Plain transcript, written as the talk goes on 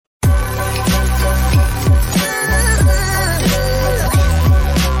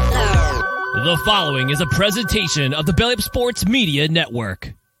The following is a presentation of the Belly Up Sports Media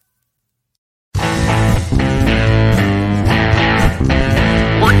Network.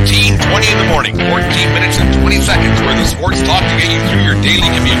 14:20 in the morning, 14 minutes and 20 seconds worth of sports talk to get you through your daily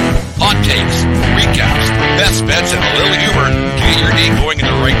commute. Hot takes, recaps, best bets, and a little humor to get your day going in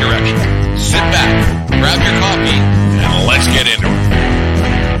the right direction. Sit back, grab your coffee, and let's get into it.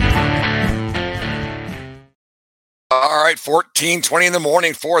 All right, 14:20 in the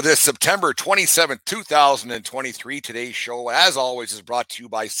morning for this September 27th, 2023. Today's show, as always, is brought to you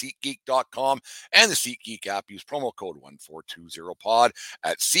by SeatGeek.com and the SeatGeek app. Use promo code 1420POD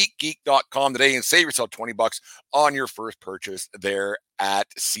at SeatGeek.com today and save yourself $20 on your first purchase there at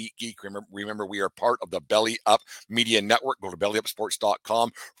SeatGeek. Remember, we are part of the Belly Up Media Network. Go to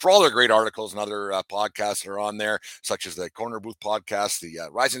bellyupsports.com for all their great articles and other podcasts that are on there, such as the Corner Booth podcast, the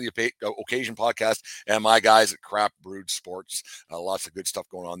Rising to the Occasion podcast, and my guys at Crap Brewed Sports. Lots of good stuff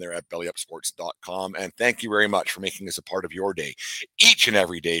going on there at bellyupsports.com. And thank you very much for making us a part of your day each and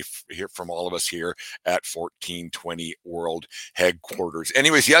every day here from all of us here at 1420 World Headquarters.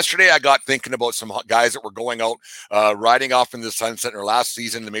 Anyways, yesterday I got thinking about some guys that were going out riding off in the sunset in their last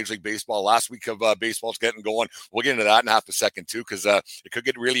season in Major League Baseball. Last week of baseball's getting going. We'll get into that in half a second too, because it could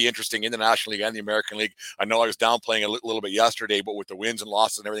get really interesting in the National League and the American League. I know I was downplaying a little bit yesterday, but with the wins and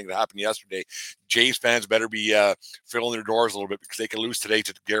losses and everything that happened yesterday, Jays fans better be filling their doors a little bit, because they can lose today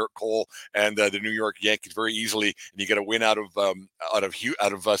to Garrett Cole and the New York Yankees very easily, and you get a win out of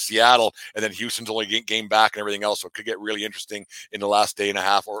Seattle, and then Houston's only game back and everything else. So it could get really interesting in the last day and a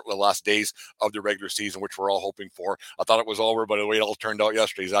half or the last days of the regular season, which we're all hoping for. I thought it was over, but the way it all turned out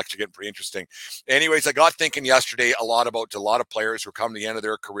yesterday is actually getting pretty interesting. Anyways, I got thinking yesterday a lot about a lot of players who are coming to the end of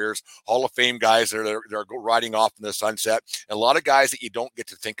their careers, Hall of Fame guys that are riding off in the sunset, and a lot of guys that you don't get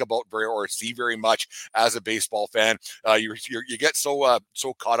to think about or see very much as a baseball fan. You get so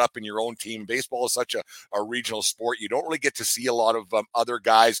caught up in your own team. Baseball is such a regional sport. You don't really get to see a lot of other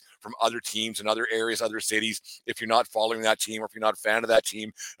guys from other teams and other areas, other cities, if you're not following that team or if you're not a fan of that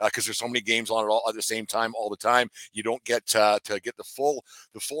team, because there's so many games on it all at the same time, all the time. You don't get to get the full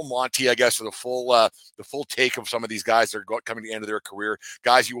Monty, I guess, or the full take of some of these guys that are coming to the end of their career.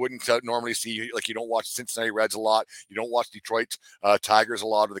 Guys you wouldn't normally see, like you don't watch Cincinnati Reds a lot, you don't watch Detroit Tigers a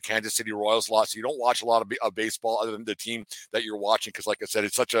lot, or the Kansas City Royals a lot, so you don't watch a lot of baseball other than the team that you're watching, because like I said,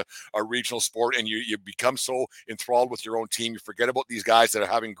 it's such a regional sport, and you become so enthralled with your own team, you forget about these guys that are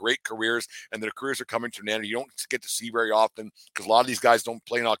having great careers and their careers are coming to an end. You don't get to see very often, because a lot of these guys don't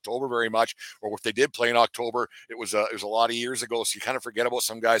play in October very much, or if they did play in October, it was a lot of years ago, so you kind of forget about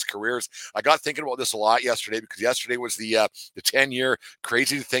some guys' careers. I got thinking about this a lot yesterday, because yesterday was the 10-year,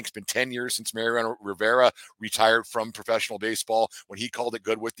 crazy to think, it's been 10 years since Mariano Rivera retired from professional baseball, when he called it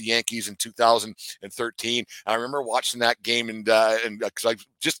good with the Yankees in 2013. I remember watching that game, and because I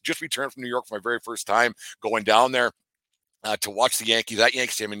just returned from New York for my very first time going down there to watch the Yankees, that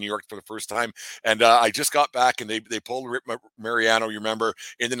Yankees team in New York for the first time. And I just got back, and they pulled Mariano, you remember,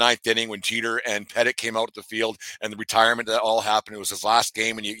 in the ninth inning when Jeter and Pettit came out of the field, and the retirement, that all happened. It was his last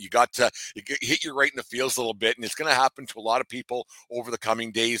game, and you got to hit you right in the feels a little bit. And it's going to happen to a lot of people over the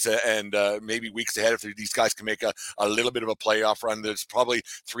coming days and maybe weeks ahead, if these guys can make a little bit of a playoff run. There's probably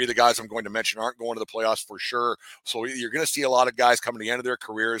three of the guys I'm going to mention aren't going to the playoffs for sure. So you're going to see a lot of guys coming to the end of their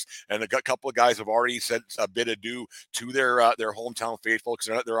careers, and a couple of guys have already said a bit adieu to their hometown faithful,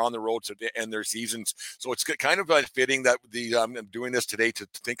 because they're on the road to end their seasons. So it's kind of fitting that I'm doing this today to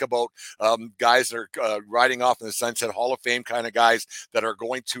think about guys that are riding off in the sunset, Hall of Fame kind of guys that are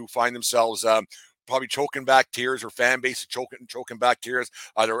going to find themselves probably choking back tears, or fan base choking back tears,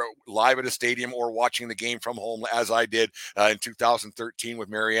 either live at a stadium or watching the game from home, as I did in 2013 with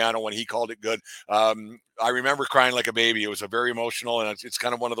Mariano when he called it good. I remember crying like a baby. It was a very emotional, and it's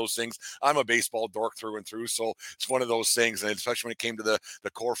kind of one of those things. I'm a baseball dork through and through, so it's one of those things, and especially when it came to the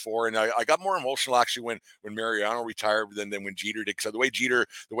core four. And I got more emotional actually when Mariano retired than when Jeter did. So the way Jeter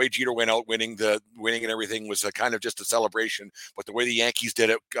went out winning and everything was kind of just a celebration. But the way the Yankees did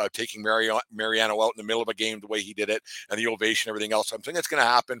it, taking Mariano out in the middle of a game, the way he did it, and the ovation, everything else, I'm thinking that's going to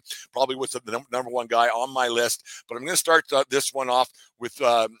happen probably with the number one guy on my list. But I'm going to start this one off with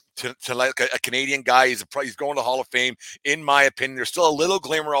to like a Canadian guy. He's going to the Hall of Fame, in my opinion. There's still a little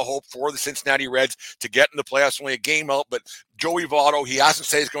glimmer of hope for the Cincinnati Reds to get in the playoffs. Only a game out, but Joey Votto, he hasn't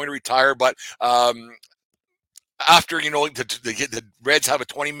said he's going to retire, but after, the Reds have a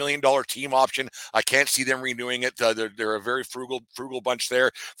 $20 million team option, I can't see them renewing it. They're a very frugal bunch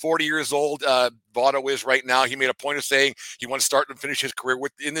there. 40 years old, Votto is right now. He made a point of saying he wants to start and finish his career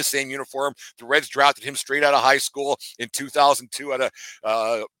in the same uniform. The Reds drafted him straight out of high school in 2002 at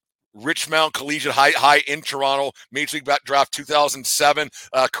Richmond Collegiate High in Toronto, Major League Draft 2007.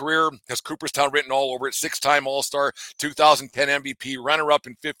 Career has Cooperstown written all over it. 6-time All-Star, 2010 MVP, runner-up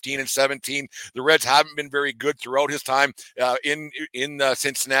in 15 and 17. The Reds haven't been very good throughout his time in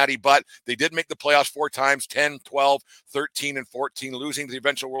Cincinnati, but they did make the playoffs 4 times, 10, 12, 13, and 14, losing to the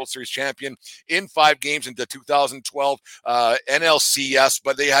eventual World Series champion in 5 games in the 2012 NLCS.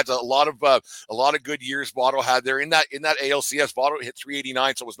 But they had a lot of good years Votto had there in that ALCS. Votto hit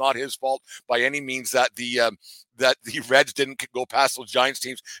 389, so it was not his fault by any means that the Reds didn't go past those Giants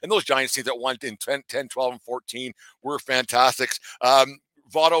teams. And those Giants teams that won in 10, 12, and 14 were fantastic.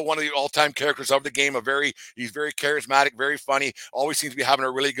 Votto, one of the all-time characters of the game, he's very charismatic, very funny, always seems to be having a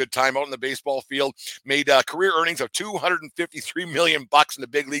really good time out in the baseball field. Made career earnings of $253 million in the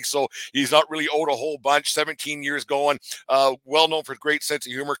big league, so he's not really owed a whole bunch. 17 years going, well known for a great sense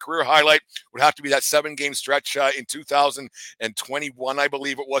of humor. Career highlight would have to be that 7-game stretch in 2021, I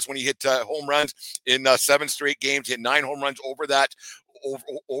believe it was, when he hit home runs in 7 straight games. He hit 9 home runs over that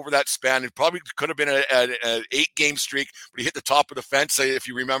span. It probably could have been an 8-game streak, but he hit the top of the fence, if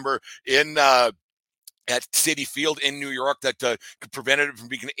you remember, in at Citi Field in New York, that prevented it from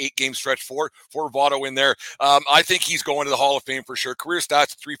being an 8-game stretch for Votto in there. I think he's going to the Hall of Fame for sure. Career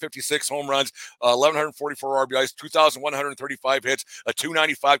stats: 356 home runs, 1,144 RBIs, 2,135 hits, a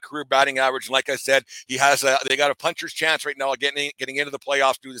 295 career batting average. And like I said, he has they got a puncher's chance right now getting into the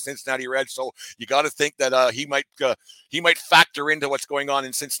playoffs due to the Cincinnati Reds. So you got to think that he might factor into what's going on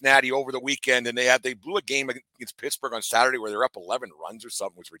in Cincinnati over the weekend. And they blew a game against Pittsburgh on Saturday where they're up 11 runs or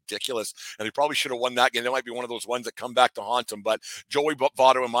something. It was ridiculous, and they probably should have won that game. It might be one of those ones that come back to haunt him. But Joey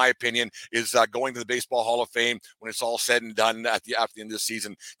Votto, in my opinion, is going to the Baseball Hall of Fame when it's all said and done after the end of the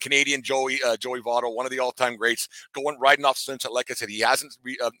season. Canadian Joey Votto, one of the all-time greats, riding off Sunset. Like I said, he hasn't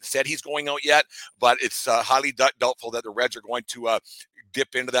said he's going out yet, but it's highly doubtful that the Reds are going to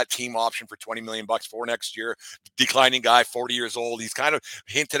dip into that team option for $20 million for next year. Declining guy, 40 years old. He's kind of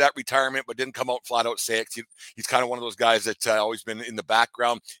hinted at retirement, but didn't come out flat out say it. He's kind of one of those guys that's always been in the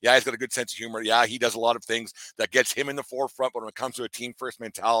background. Yeah, he's got a good sense of humor. Yeah, he does a lot of things that gets him in the forefront. But when it comes to a team first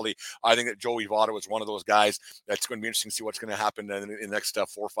mentality, I think that Joey Votto is one of those guys that's going to be interesting to see what's going to happen in the next 4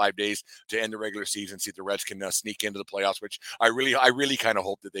 or 5 days to end the regular season. See if the Reds can sneak into the playoffs, which I really kind of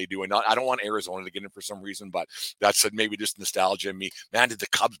hope that they do. And I don't want Arizona to get in for some reason, but that's maybe just nostalgia in me. Man, did the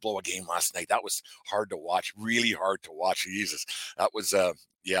Cubs blow a game last night? That was hard to watch, really hard to watch. Jesus, that was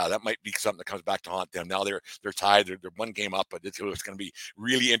yeah, that might be something that comes back to haunt them. Now they're tied. They're 1 game up, but it's going to be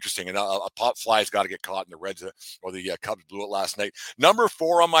really interesting. And a pop fly's got to get caught, and the Reds or the Cubs blew it last night. Number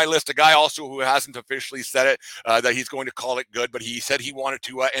 4 on my list, a guy also who hasn't officially said it that he's going to call it good, but he said he wanted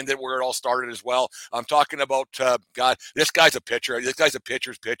to end it where it all started as well. I'm talking about God. This guy's a pitcher. This guy's a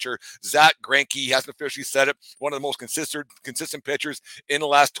pitcher's pitcher. Zach Greinke. He hasn't officially said it. One of the most consistent pitchers in the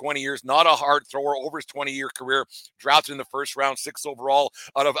last 20 years. Not a hard thrower over his 20-year career. Drafted in the first round, 6th overall,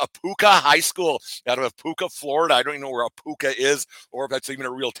 out of Apuka High School, out of Apuka, Florida. I don't even know where Apuka is or if that's even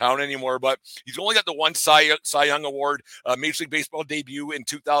a real town anymore, but he's only got the 1 Cy Young Award. Major League Baseball debut in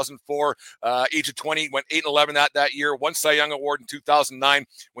 2004. Age of 20, went 8-11 that year. 1 Cy Young Award in 2009.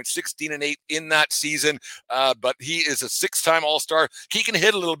 Went 16-8 in that season. But he is a 6-time All-Star. He can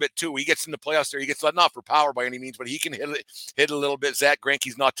hit a little bit too. He gets in the playoffs there. He gets not for power by any means, but he can hit a little bit. Zach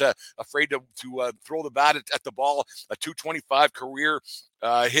Greinke's not afraid to throw the bat at the ball. A 225 career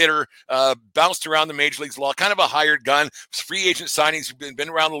hitter, bounced around the major leagues a lot, kind of a hired gun. Free agent signings, been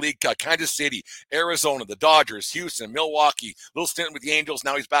around the league, Kansas City, Arizona, the Dodgers, Houston, Milwaukee, little stint with the Angels.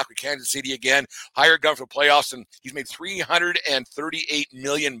 Now he's back with Kansas City again. Hired gun for the playoffs, and he's made $338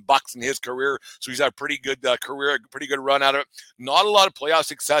 million in his career. So he's had a pretty good career, pretty good run at it. Not a lot of playoff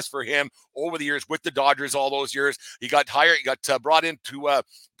success for him over the years with the Dodgers. All those years, he got hired, he got brought in to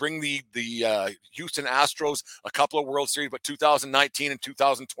bring the Houston Astros a couple of World Series, but 2019 and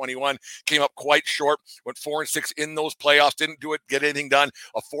 2021 came up quite short. Went 4-6 in those playoffs. Didn't get anything done.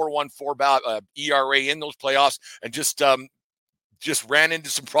 A 4.14 ERA in those playoffs, and just ran into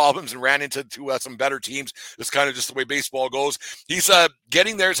some problems and ran into some better teams. It's kind of just the way baseball goes. He's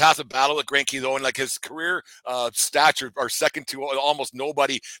getting there is half the battle at Greinke, though, and like his career stats are second to almost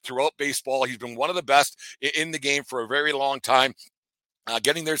nobody throughout baseball. He's been one of the best in the game for a very long time.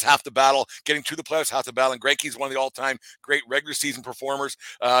 Getting there's half the battle. Getting to the playoffs, half the battle. And Greinke's one of the all-time great regular season performers.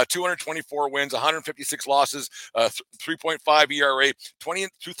 224 wins, 156 losses, 3.5 ERA,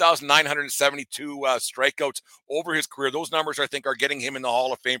 2,972 strikeouts over his career. Those numbers, I think, are getting him in the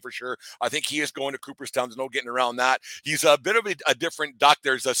Hall of Fame for sure. I think he is going to Cooperstown. There's no getting around that. He's a bit of a different duck.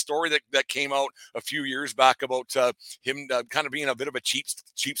 There's a story that came out a few years back about him kind of being a bit of a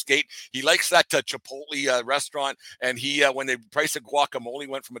cheapskate. He likes that Chipotle restaurant, and he when they price a guac guacamole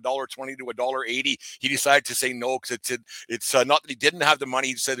went from $1.20 to $1.80. He decided to say no because it's not that he didn't have the money.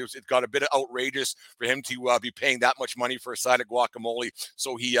 He said it got a bit outrageous for him to be paying that much money for a side of guacamole.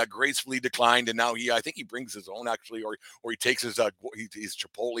 So he gracefully declined, and now I think he brings his own actually, or he takes his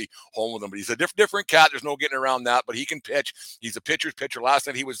Chipotle home with him. But he's a different cat. There's no getting around that. But he can pitch. He's a pitcher's pitcher. Last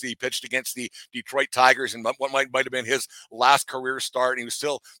night he pitched against the Detroit Tigers, and what might have been his last career start. And he was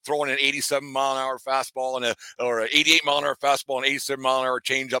still throwing an 87-mile-an-hour fastball or an 88-mile-an-hour fastball and 87-mile-an-hour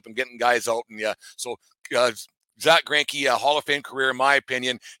changeup and getting guys out. And so Zach Greinke, Hall of Fame career, in my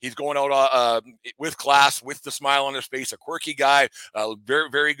opinion. He's going out with class, with the smile on his face. A quirky guy, very,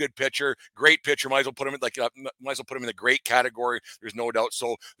 very good pitcher, great pitcher. Might as well put him in the great category. There's no doubt.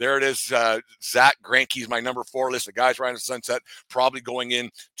 So there it is. Zach Greinke is my number 4 list. The guys right in the sunset, probably going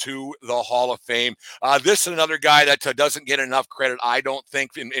into the Hall of Fame. This is another guy that doesn't get enough credit, I don't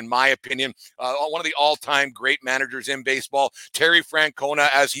think, in my opinion. One of the all-time great managers in baseball, Terry Francona,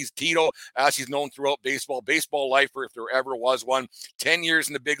 as he's Tito, as he's known throughout baseball lifer, if there ever was one. 10 years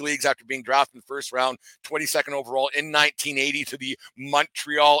in the big leagues after being drafted in the first round, 22nd overall in 1980 to the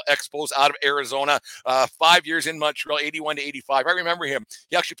Montreal Expos out of Arizona. 5 years in Montreal, 81 to 85. I remember him.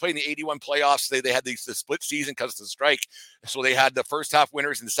 He actually played in the 81 playoffs. They had the split season because of the strike. So they had the first half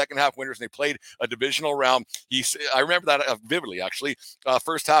winners and the second half winners, and they played a divisional round. I remember that vividly, actually.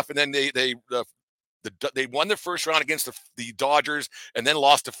 First half, and then they won the first round against the Dodgers and then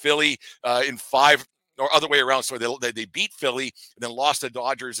lost to Philly in 5, or other way around. So they beat Philly and then lost to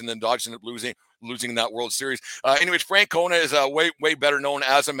Dodgers, and then Dodgers ended up losing that World Series. Anyways, Francona is way better known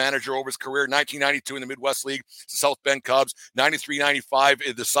as a manager over his career. 1992 in the Midwest League, the South Bend Cubs. 93-95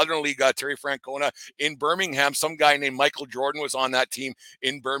 in the Southern League, Terry Francona in Birmingham. Some guy named Michael Jordan was on that team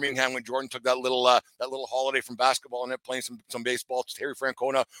in Birmingham when Jordan took that little holiday from basketball and then playing some baseball. Terry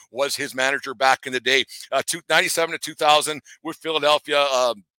Francona was his manager back in the day. 97 to 2000 with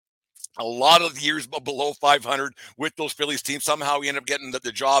Philadelphia. A lot of years below 500 with those Phillies teams. Somehow he ended up getting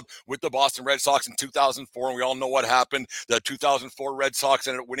the job with the Boston Red Sox in 2004, and we all know what happened. The 2004 Red Sox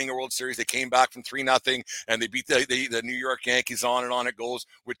ended up winning a World Series. They came back from 3-0, and they beat the New York Yankees. On and on it goes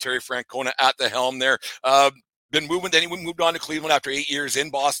with Terry Francona at the helm there. Then he moved on to Cleveland after 8 years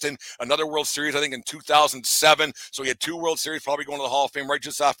in Boston. Another World Series, I think, in 2007. So he had 2 World Series, probably going to the Hall of Fame right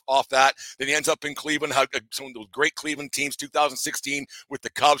just off that. Then he ends up in Cleveland, had some of those great Cleveland teams. 2016 with the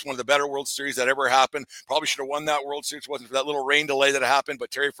Cubs, one of the better World Series that ever happened. Probably should have won that World Series. It wasn't for that little rain delay that happened.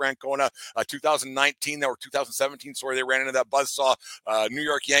 But Terry Francona, 2019 or 2017, they ran into that buzzsaw New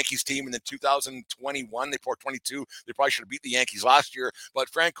York Yankees team. And then 2021, they poured 22. They probably should have beat the Yankees last year. But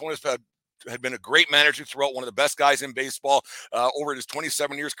Francona's had been a great manager throughout, one of the best guys in baseball over his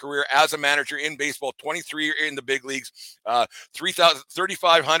 27 years career as a manager in baseball, 23 in the big leagues,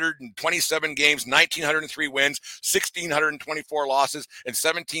 3,527 games, 1,903 wins, 1,624 losses, and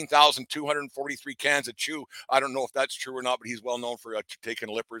 17,243 cans of chew. I don't know if that's true or not, but he's well known for taking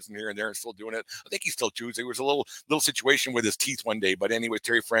lippers in here and there and still doing it. I think he still chews. There was a little situation with his teeth one day, but anyway,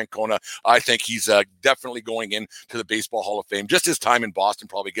 Terry Francona, I think he's definitely going into the Baseball Hall of Fame. Just his time in Boston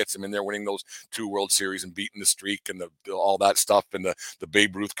probably gets him in there, winning those 2 World Series and beating the streak and all that stuff and the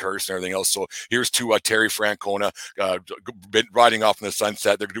Babe Ruth curse and everything else. So here's to Terry Francona riding off in the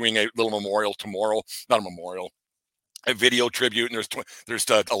sunset. They're doing a little memorial tomorrow, not a memorial, a video tribute, and there's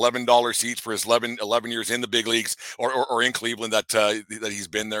 $11 seats for his 11 years in the big leagues or in Cleveland that he's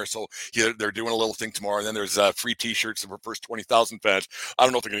been there. So they're doing a little thing tomorrow, and then there's free T-shirts for first 20,000 fans. I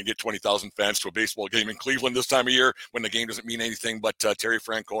don't know if they're going to get 20,000 fans to a baseball game in Cleveland this time of year when the game doesn't mean anything. But Terry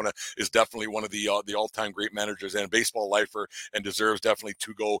Francona is definitely one of the all-time great managers and a baseball lifer, and deserves definitely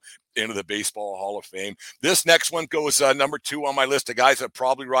to go into the Baseball Hall of Fame. This next one goes number 2 on my list of guys that are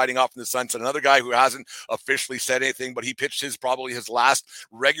probably riding off in the sunset. Another guy who hasn't officially said anything, but he pitched probably his last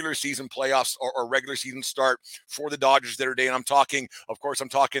regular season playoffs or regular season start for the Dodgers the other day. And I'm talking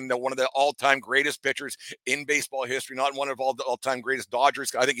one of the all-time greatest pitchers in baseball history, not one of all-time greatest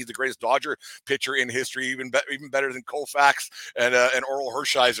Dodgers. I think he's the greatest Dodger pitcher in history, even better than Koufax and Orel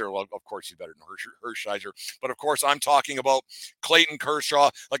Hershiser. Well, of course, he's better than Hershiser. But of course, I'm talking about Clayton Kershaw.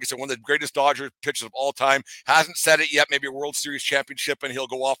 Like I said, one of the greatest Dodger pitchers of all time. Hasn't said it yet. Maybe a World Series championship, and he'll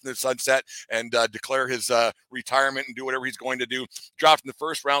go off in the sunset and declare his retirement and do whatever he's going to do. Drafted in the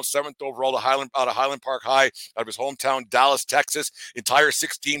first round, 7th overall out of Highland Park High, out of his hometown, Dallas, Texas. Entire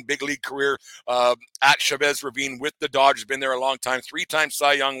 16 big league career at Chavez Ravine with the Dodgers. Been there a long time. 3-time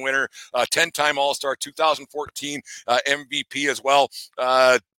Cy Young winner, 10-time All-Star, 2014 MVP as well.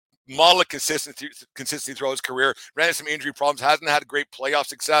 Model of consistency throughout his career. Ran into some injury problems. Hasn't had great playoff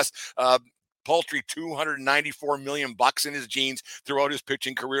success. paltry $294 million in his jeans throughout his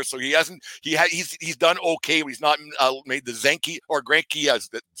pitching career. So he's done okay. He's not made the Zach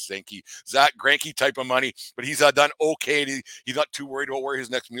Greinke type of money, but he's done okay. He's not too worried about where his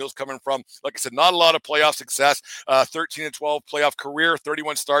next meal is coming from. Like I said, not a lot of playoff success. 13-12 playoff career,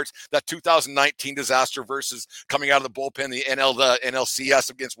 31 starts. That 2019 disaster versus coming out of the bullpen, the NLCS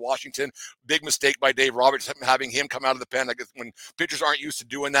against Washington. Big mistake by Dave Roberts having him come out of the pen. I guess when pitchers aren't used to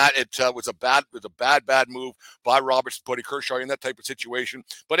doing that, it was a bad move by Roberts putting Kershaw in that type of situation.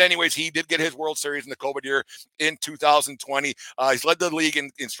 But anyways, he did get his World Series in the COVID year in 2020. He's led the league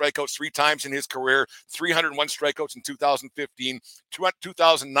in strikeouts 3 times in his career, 301 strikeouts in 2015,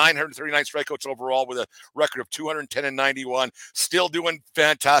 2,939 strikeouts overall with a record of 210-91. Still doing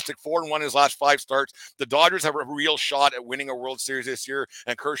fantastic. 4-1 in his last 5 starts. The Dodgers have a real shot at winning a World Series this year,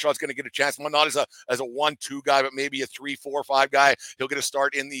 and Kershaw's going to get a chance. Not as a 1-2 guy, but maybe a 3, 4, 5 guy. He'll get a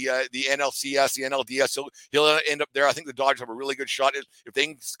start in the NLCS, the NLDS. He'll end up there. I think the Dodgers have a really good shot if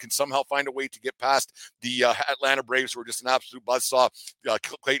they can somehow find a way to get past the Atlanta Braves, who are just an absolute buzzsaw.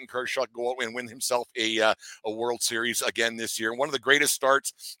 Clayton Kershaw go out and win himself a World Series again this year. One of the greatest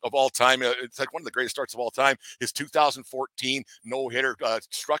starts of all time. It's like one of the greatest starts of all time. His 2014 no-hitter,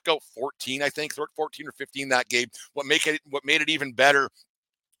 struck out 14, I think, 14 or 15 that game. What made it even better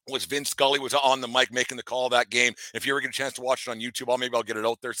was Vince Scully was on the mic making the call that game. If you ever get a chance to watch it on YouTube, I'll get it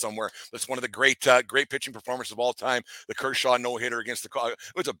out there somewhere. That's one of the great pitching performances of all time. The Kershaw no-hitter against it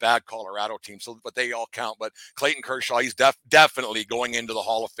was a bad Colorado team, but they all count. But Clayton Kershaw, he's definitely going into the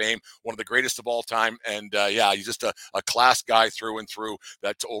Hall of Fame, one of the greatest of all time. And he's just a class guy through and through.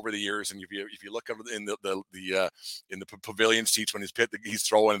 That's over the years. And if you look in the pavilion seats when he's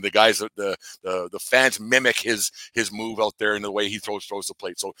throwing, and the guys, the fans mimic his move out there and the way he throws the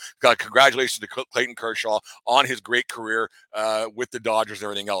plate. So congratulations to Clayton Kershaw on his great career with the Dodgers and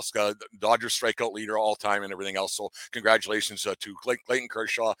everything else. Dodgers strikeout leader all time and everything else. So congratulations to Clayton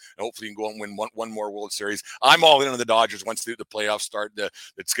Kershaw. And hopefully you can go and win one more World Series. I'm all in on the Dodgers once the playoffs start.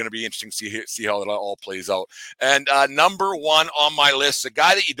 It's going to be interesting to see how it all plays out. And number 1 on my list, a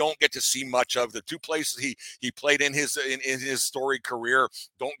guy that you don't get to see much of. The 2 places he played in his storied career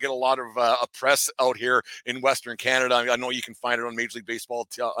don't get a lot of press out here in Western Canada. I know you can find it on Major League Baseball,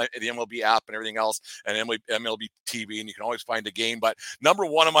 the MLB app and everything else, and MLB TV, and you can always find a game. But number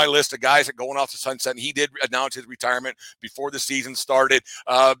 1 on my list of guys that going off the sunset, and he did announce his retirement before the season started.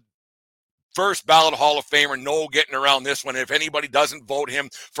 First ballot Hall of Famer, no getting around this one. If anybody doesn't vote him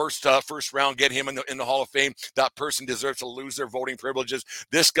first round, get him in the Hall of Fame. That person deserves to lose their voting privileges.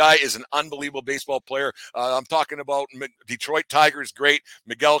 This guy is an unbelievable baseball player. I'm talking about Detroit Tigers great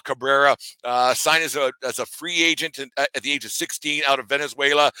Miguel Cabrera, signed as a free agent at the age of 16 out of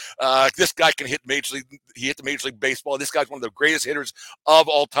Venezuela. This guy can hit he hit the Major League Baseball. This guy's one of the greatest hitters of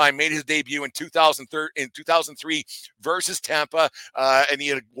all time. Made his debut in 2003 versus Tampa, and he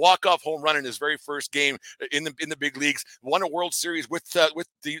had a walk-off home run in his very first game in the big leagues. Won a World Series with the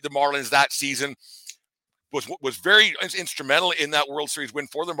Marlins that season. Was very instrumental in that World Series win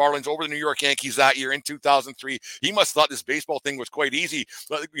for the Marlins over the New York Yankees that year in 2003. He must have thought this baseball thing was quite easy,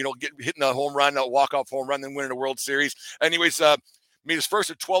 hitting a home run, a walk-off home run, then winning a World Series. Anyways, made his first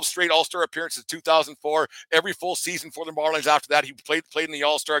of 12 straight All-Star appearances in 2004. Every full season for the Marlins after that. He played in the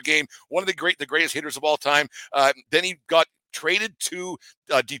All-Star game. One of the greatest hitters of all time. Then he got traded to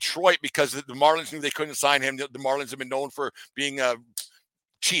Detroit because the Marlins knew they couldn't sign him. The Marlins have been known for being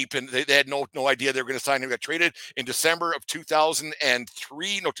cheap, and they had no idea they were going to sign him. He got traded in December of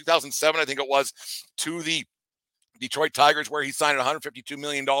 2007, I think it was, to the Detroit Tigers, where he signed a $152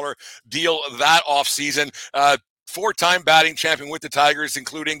 million deal that offseason. 4-time batting champion with the Tigers,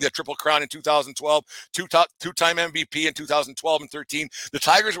 including the Triple Crown in 2012, two-time MVP in 2012 and 13. The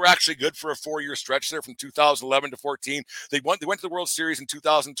Tigers were actually good for a 4-year stretch there from 2011 to 14. They went to the World Series in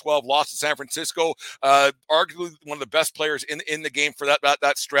 2012, lost to San Francisco. Arguably one of the best players in the game for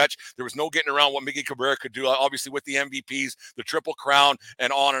that stretch. There was no getting around what Miggy Cabrera could do, obviously with the MVPs, the Triple Crown,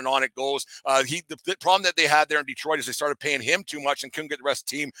 and on it goes. The problem that they had there in Detroit is they started paying him too much and couldn't get the rest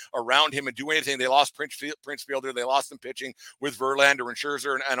of the team around him and do anything. They lost Prince Fielder. They lost them pitching with Verlander and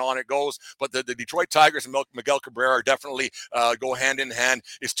Scherzer, and on it goes. But the Detroit Tigers and Miguel Cabrera are definitely go hand in hand.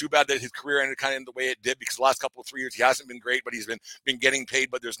 It's too bad that his career ended kind of in the way it did, because the last couple of 3 years he hasn't been great, but he's been getting paid.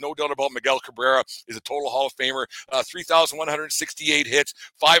 But there's no doubt about Miguel Cabrera is a total Hall of Famer. 3,168 hits,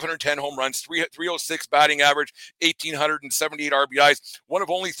 510 home runs, 306 batting average, 1,878 RBIs. One of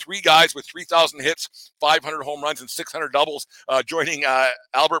only 3 guys with 3,000 hits, 500 home runs, and 600 doubles, joining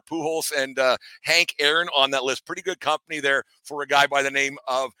Albert Pujols and Hank Aaron on that list. pretty good company there for a guy by the name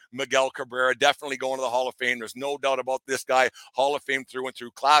of Miguel Cabrera. Definitely going to the Hall of Fame. There's no doubt about this guy. Hall of Fame through and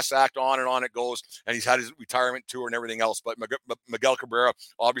through. Class act, on and on it goes. And he's had his retirement tour and everything else. But Miguel Cabrera,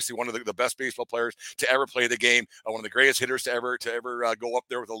 obviously one of the best baseball players to ever play the game. One of the greatest hitters to ever go up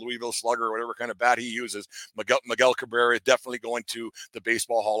there with a Louisville Slugger or whatever kind of bat he uses. Miguel Cabrera is definitely going to the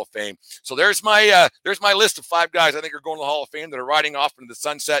Baseball Hall of Fame. So there's my list of 5 guys I think are going to the Hall of Fame that are riding off into the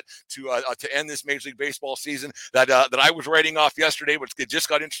sunset to end this Major League Baseball season that I was writing off yesterday, but it just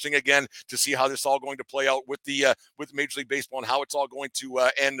got interesting again to see how this is all going to play out with Major League Baseball and how it's all going to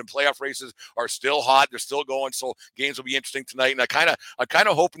end. And playoff races are still hot; they're still going, so games will be interesting tonight. And I'm kind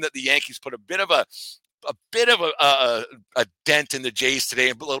of hoping that the Yankees put a bit of a dent in the Jays today,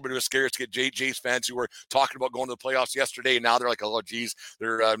 and a little bit of a scare to get Jays fans who were talking about going to the playoffs yesterday. And now they're like, oh, geez,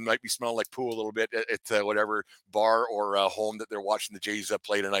 they're might be smelling like poo a little bit at whatever bar or home that they're watching the Jays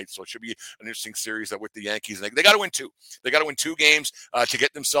play tonight. So it should be an interesting series with the Yankees. And they got to win 2. They got to win 2 games to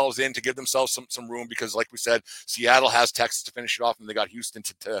get themselves in, to give themselves some room, because like we said, Seattle has Texas to finish it off, and they got Houston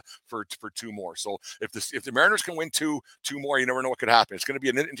for 2 more. So if the Mariners can win two more, you never know what could happen. It's going to be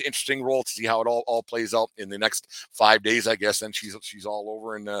an interesting role to see how it all plays out in the next 5 days, I guess. And she's all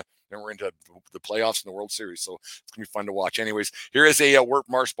over, and then we're into the playoffs and the World Series. So it's gonna be fun to watch. Anyways, here is a word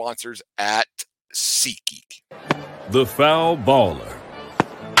from our sponsors at SeatGeek. The foul baller.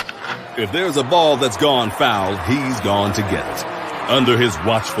 If there's a ball that's gone foul, he's gone to get it. Under his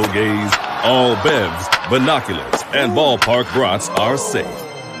watchful gaze, all bevs, binoculars, and ballpark brats are safe.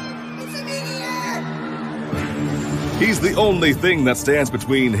 He's the only thing that stands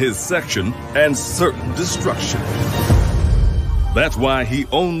between his section and certain destruction. That's why he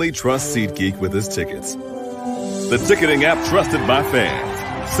only trusts SeatGeek with his tickets. The ticketing app trusted by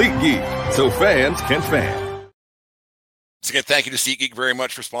fans. SeatGeek, so fans can fan. Once again, thank you to SeatGeek very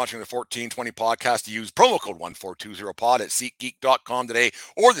much for sponsoring the 1420 podcast. Use promo code 1420pod at SeatGeek.com today,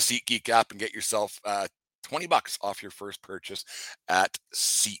 or the SeatGeek app, and get yourself $20 off your first purchase at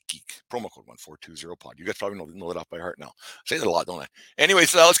SeatGeek. Promo code 1420pod. You guys probably know it off by heart now. I say that a lot, don't I?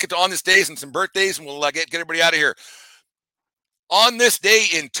 Anyways, let's get to on this days and some birthdays, and we'll get everybody out of here. On this day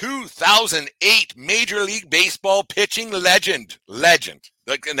in 2008, Major League Baseball pitching legend,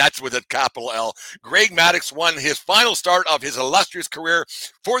 and that's with a capital L, Greg Maddux won his final start of his illustrious career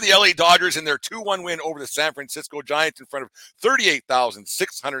for the LA Dodgers in their 2-1 win over the San Francisco Giants in front of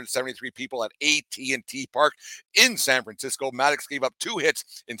 38,673 people at AT&T Park in San Francisco. Maddux gave up 2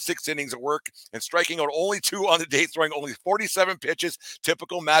 hits in 6 innings of work and striking out only 2 on the day, throwing only 47 pitches.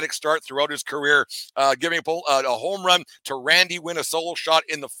 Typical Maddux start throughout his career, giving up a home run to Randy Winn, a solo shot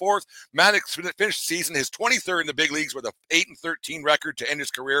in the 4th. Maddux finished the season his 23rd in the big leagues with a 8-13 record to end his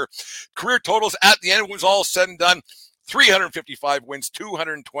career. Career totals at the end was all said and done: 355 wins,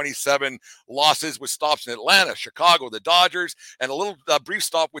 227 losses, with stops in Atlanta, Chicago, the Dodgers, and a little brief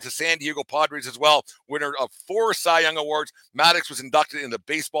stop with the San Diego Padres as well. Winner of 4 Cy Young Awards. Maddux was inducted in the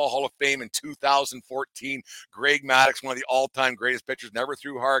Baseball Hall of Fame in 2014. Greg Maddux, one of the all-time greatest pitchers, never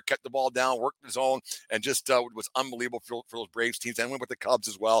threw hard, kept the ball down, worked the zone, and just was unbelievable for those Braves teams, and went with the Cubs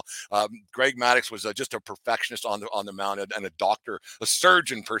as well. Greg Maddux was just a perfectionist on the mound, and a doctor, a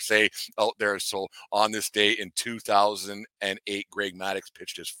surgeon per se, out there. So on this day in 2008, Greg Maddux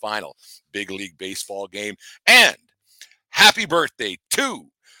pitched his final big league baseball game. And happy 58th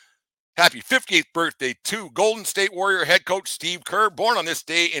birthday to Golden State Warrior head coach Steve Kerr, born on this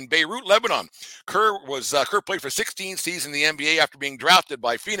day in Beirut, Lebanon. Kerr played for 16 seasons in the NBA after being drafted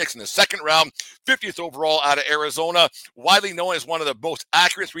by Phoenix in the 2nd round, 50th overall out of Arizona. Widely known as one of the most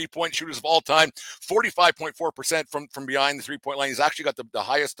accurate three-point shooters of all time, 45.4% from behind the three-point line. He's actually got the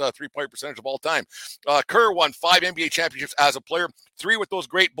highest three-point percentage of all time. Kerr won 5 NBA championships as a player, 3 with those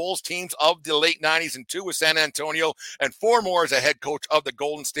great Bulls teams of the late 90s, and 2 with San Antonio, and 4 more as a head coach of the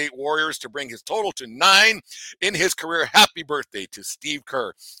Golden State Warriors, to bring his total to 9 in his career. Happy birthday to Steve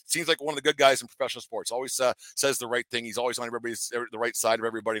Kerr. Seems like one of the good guys in professional sports. Always says the right thing. He's always on the right side of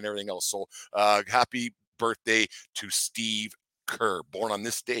everybody and everything else. So happy birthday to Steve Kerr, born on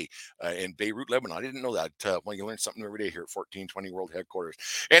this day in Beirut, Lebanon. I didn't know that. Well, you learn something every day here at 1420 World Headquarters.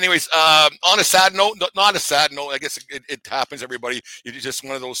 Anyways, on a sad note, not a sad note, I guess it happens, everybody. It's just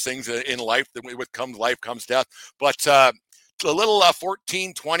one of those things in life. That with comes life, comes death. But a little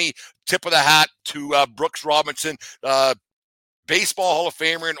 1420 tip of the hat to Brooks Robinson. Baseball Hall of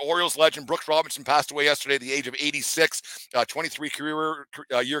Famer and Orioles legend Brooks Robinson passed away yesterday at the age of 86.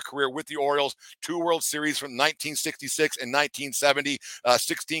 23-year career with the Orioles, 2 World Series from 1966 and 1970,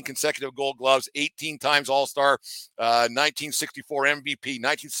 16 consecutive Gold Gloves, 18 times All-Star, 1964 MVP,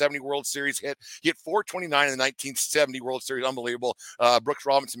 1970 World Series hit. He hit .429 in the 1970 World Series. Unbelievable. Brooks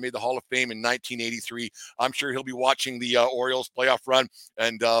Robinson made the Hall of Fame in 1983. I'm sure he'll be watching the Orioles playoff run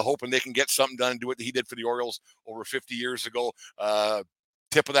and hoping they can get something done and do what he did for the Orioles over 50 years ago.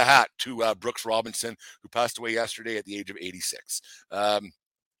 Tip of the hat to Brooks Robinson, who passed away yesterday at the age of 86.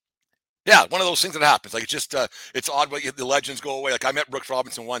 Yeah, one of those things that happens. Like, it's just, it's odd when the legends go away. Like, I met Brooks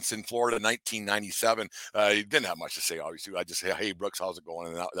Robinson once in Florida in 1997. He didn't have much to say, obviously. I just say, hey, Brooks, how's it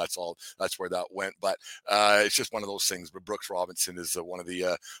going? And that's all. That's where that went. But it's just one of those things. But Brooks Robinson is one of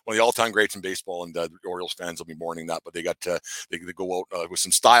the all-time greats in baseball, and the Orioles fans will be mourning that. But they got they go out with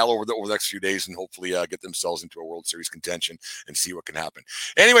some style over the next few days and hopefully get themselves into a World Series contention and see what can happen.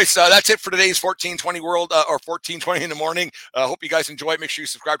 Anyways, that's it for today's 1420 World or 1420 in the morning. Hope you guys enjoy it. Make sure you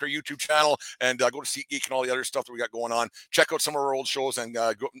subscribe to our YouTube channel. And go to SeatGeek and all the other stuff that we got going on. Check out some of our old shows and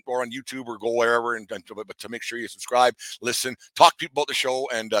go or on YouTube or go wherever. But to make sure you subscribe, listen, talk to people about the show,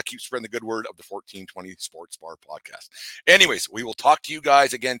 and keep spreading the good word of the 1420 Sports Bar podcast. Anyways, we will talk to you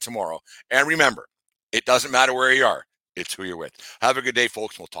guys again tomorrow. And remember, it doesn't matter where you are. It's who you're with. Have a good day,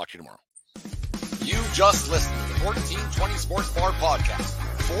 folks. We'll talk to you tomorrow. You just listened to the 1420 Sports Bar podcast.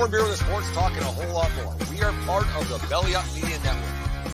 4 beer with the sports talk and a whole lot more. We are part of the Belly Up Media Network.